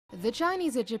The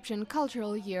Chinese-Egyptian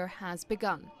Cultural Year has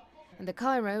begun, and the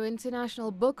Cairo International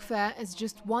Book Fair is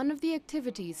just one of the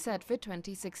activities set for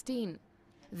 2016.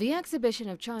 The exhibition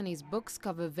of Chinese books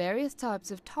cover various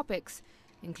types of topics,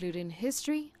 including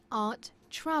history, art,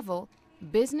 travel,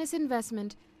 business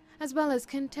investment, as well as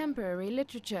contemporary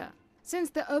literature. Since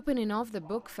the opening of the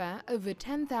book fair, over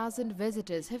 10,000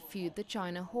 visitors have viewed the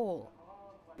China Hall.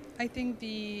 I think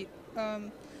the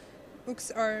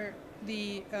books are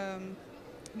the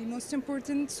most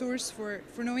important source for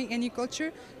knowing any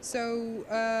culture. So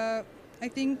I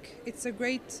think it's a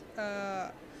great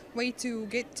way to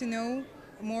get to know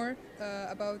more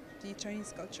about the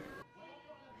Chinese culture.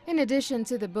 In addition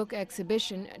to the book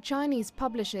exhibition, Chinese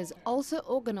publishers also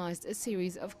organized a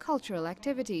series of cultural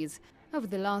activities. Over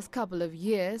the last couple of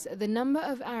years, the number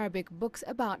of Arabic books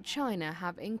about China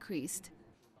have increased.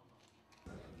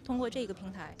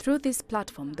 Through this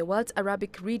platform, the world's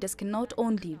Arabic readers can not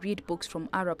only read books from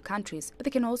Arab countries, but they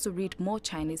can also read more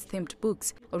Chinese-themed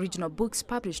books, original books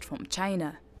published from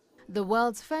China. The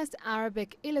world's first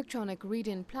Arabic electronic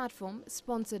reading platform,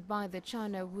 sponsored by the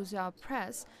China Wuzhou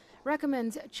Press,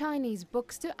 recommends Chinese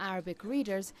books to Arabic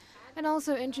readers and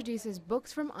also introduces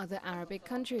books from other Arabic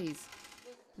countries.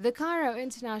 The Cairo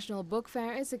International Book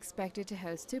Fair is expected to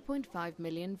host 2.5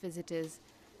 million visitors.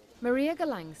 Maria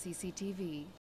Galang, CCTV.